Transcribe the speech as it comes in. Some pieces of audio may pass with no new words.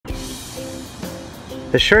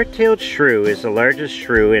The short-tailed shrew is the largest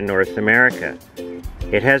shrew in North America.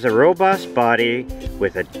 It has a robust body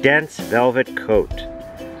with a dense velvet coat.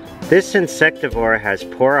 This insectivore has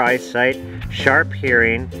poor eyesight, sharp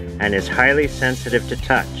hearing, and is highly sensitive to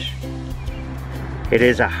touch. It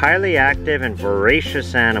is a highly active and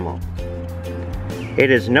voracious animal.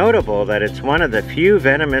 It is notable that it's one of the few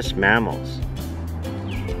venomous mammals.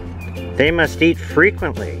 They must eat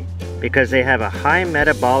frequently because they have a high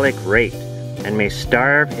metabolic rate and may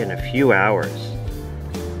starve in a few hours.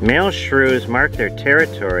 Male shrews mark their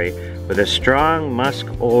territory with a strong musk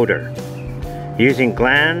odor, using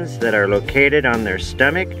glands that are located on their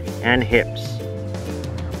stomach and hips.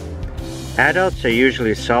 Adults are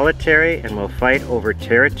usually solitary and will fight over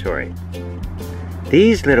territory.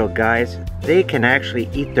 These little guys, they can actually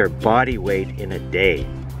eat their body weight in a day.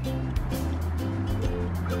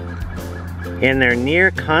 In their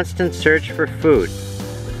near constant search for food,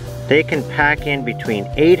 they can pack in between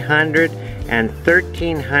 800 and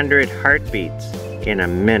 1,300 heartbeats in a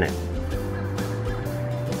minute.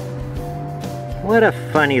 What a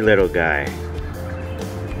funny little guy.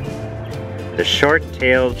 The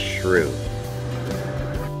short-tailed shrew.